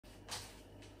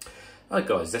Hi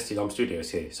guys, Zesty Lime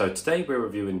Studios here. So today we're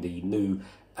reviewing the new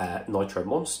Nitro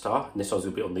Monster, and this one's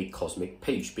a bit on the Cosmic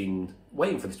Peach. Been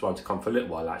waiting for this one to come for a little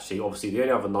while actually. Obviously the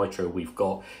only other Nitro we've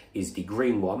got is the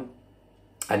green one,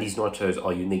 and these Nitros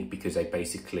are unique because they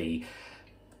basically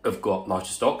have got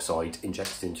nitrous oxide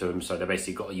injected into them, so they've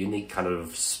basically got a unique kind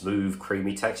of smooth,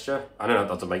 creamy texture. I know that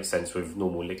doesn't make sense with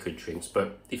normal liquid drinks,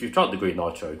 but if you've tried the green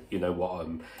Nitro, you know what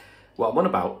I'm on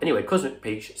about. Anyway, Cosmic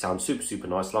Peach sounds super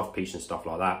nice. Love peach and stuff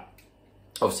like that.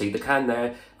 Obviously the can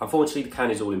there, unfortunately the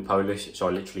can is all in Polish, so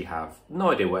I literally have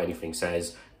no idea what anything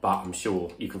says, but I'm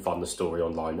sure you can find the story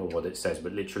online on what it says.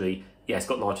 But literally, yeah, it's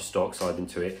got nitrous oxide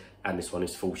into it, and this one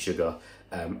is full sugar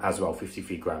as well,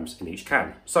 53 grams in each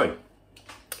can. So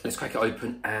let's crack it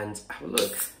open and have a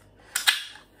look.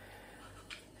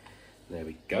 There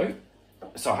we go.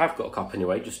 So I have got a cup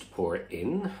anyway, just to pour it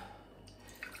in.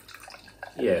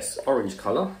 Yes, orange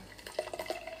colour,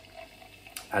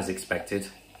 as expected.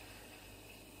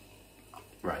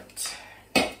 Right,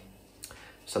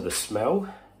 so the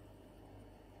smell,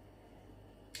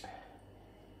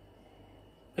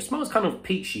 it smells kind of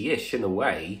peachy-ish in a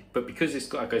way, but because it's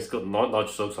got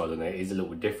nitrous oxide in it, it is a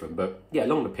little bit different, but yeah,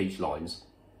 along the peach lines.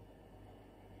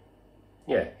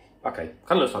 Yeah, okay,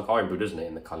 kind of looks like iron brew, doesn't it,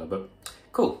 in the colour, but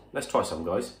cool, let's try some,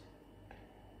 guys.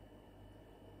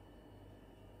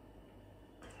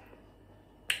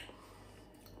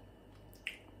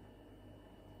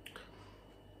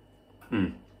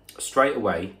 Straight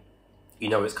away, you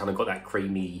know it's kind of got that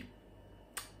creamy,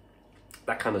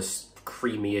 that kind of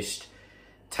creamy-ish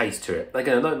taste to it.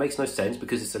 Again, I know it makes no sense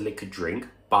because it's a liquid drink,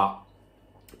 but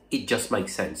it just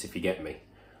makes sense if you get me.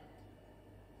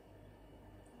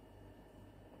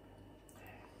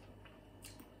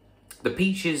 The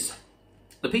peach is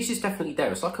definitely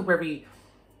there. It's like a very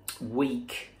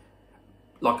weak,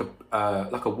 like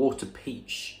a water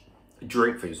peach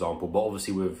drink, for example, but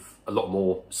obviously with a lot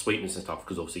more sweetness and stuff,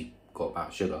 because obviously got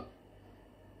about sugar.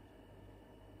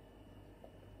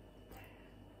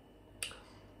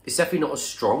 It's definitely not as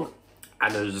strong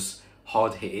and as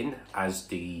hard hitting as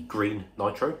the green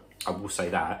Nitro, I will say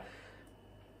that.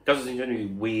 It doesn't seem any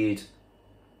weird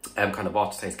kind of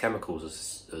aftertaste chemicals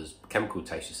as chemical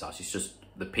taste as such. It's just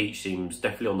the peach seems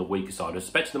definitely on the weaker side. I was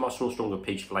expecting a much more stronger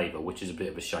peach flavour, which is a bit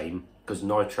of a shame, because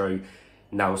Nitro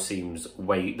now seems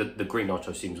the green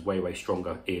Nitro seems way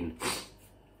stronger in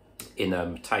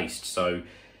taste. So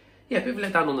yeah, a bit of a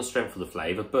letdown on the strength of the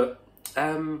flavour, but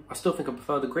I still think I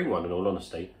prefer the green one in all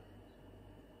honesty.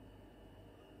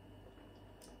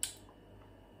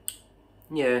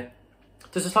 Yeah,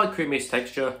 there's a slight creamiest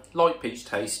texture, light peach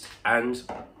taste, and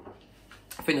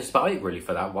I think that's about it really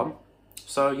for that one.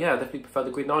 So yeah, I definitely prefer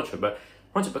the green Nitro, but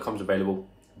once it becomes available,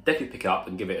 definitely pick it up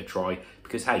and give it a try,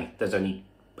 because hey, there's only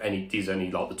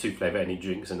like the two flavour any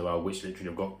drinks in the world which literally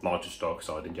have got nitrous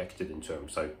oxide injected into them.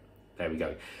 So there we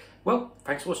go. Well,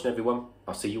 thanks for watching everyone.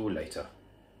 I'll see you all later.